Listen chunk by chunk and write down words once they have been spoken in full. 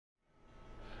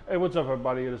Hey, what's up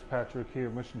everybody? It is Patrick here,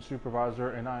 Mission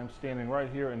Supervisor, and I'm standing right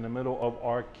here in the middle of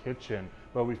our kitchen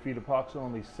where we feed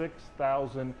approximately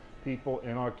 6,000 people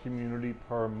in our community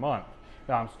per month.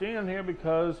 Now I'm standing here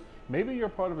because maybe you're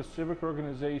part of a civic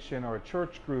organization or a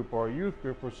church group or a youth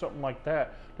group or something like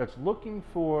that that's looking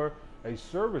for a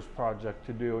service project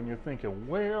to do, and you're thinking,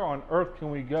 where on earth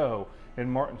can we go in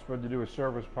Martinsburg to do a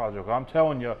service project? Well, I'm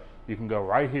telling you, you can go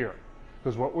right here.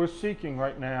 Because what we're seeking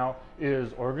right now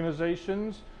is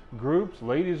organizations, groups,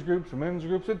 ladies groups, men's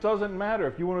groups. It doesn't matter.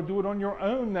 If you want to do it on your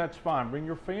own, that's fine. Bring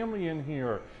your family in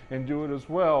here and do it as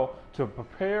well to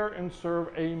prepare and serve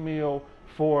a meal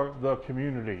for the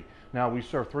community. Now, we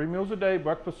serve 3 meals a day,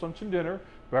 breakfast, lunch, and dinner.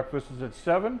 Breakfast is at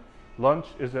 7, lunch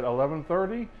is at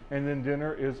 11:30, and then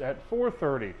dinner is at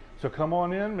 4:30. So come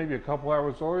on in, maybe a couple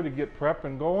hours early to get prep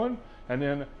and going, and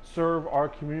then serve our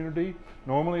community.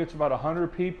 Normally, it's about 100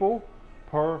 people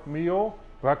per meal.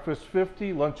 Breakfast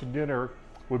 50, lunch and dinner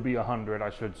would be 100, I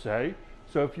should say.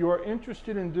 So if you are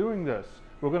interested in doing this,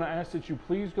 we're going to ask that you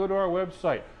please go to our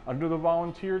website under the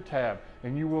volunteer tab,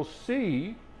 and you will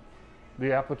see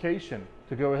the application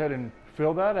to go ahead and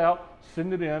fill that out,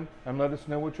 send it in, and let us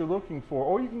know what you're looking for.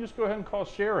 Or you can just go ahead and call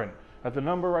Sharon at the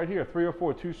number right here,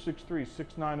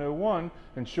 304-263-6901,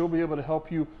 and she'll be able to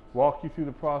help you, walk you through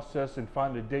the process, and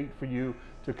find a date for you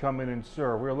to come in and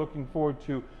serve. We're looking forward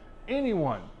to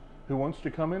anyone who wants to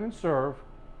come in and serve.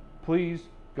 Please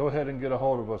go ahead and get a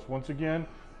hold of us. Once again,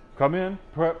 come in,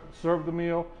 prep, serve the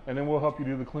meal, and then we'll help you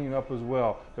do the cleanup as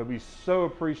well. It'll be so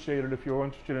appreciated. If you're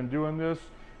interested in doing this,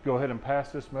 go ahead and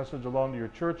pass this message along to your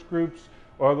church groups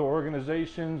or other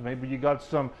organizations. Maybe you got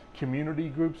some community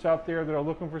groups out there that are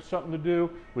looking for something to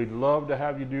do. We'd love to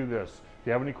have you do this. If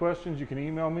you have any questions, you can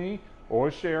email me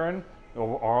or Sharon.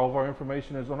 All of our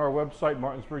information is on our website,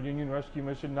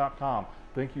 martinsburgunionrescuemission.com.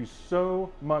 Thank you so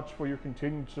much for your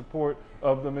continued support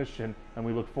of the mission, and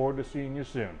we look forward to seeing you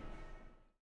soon.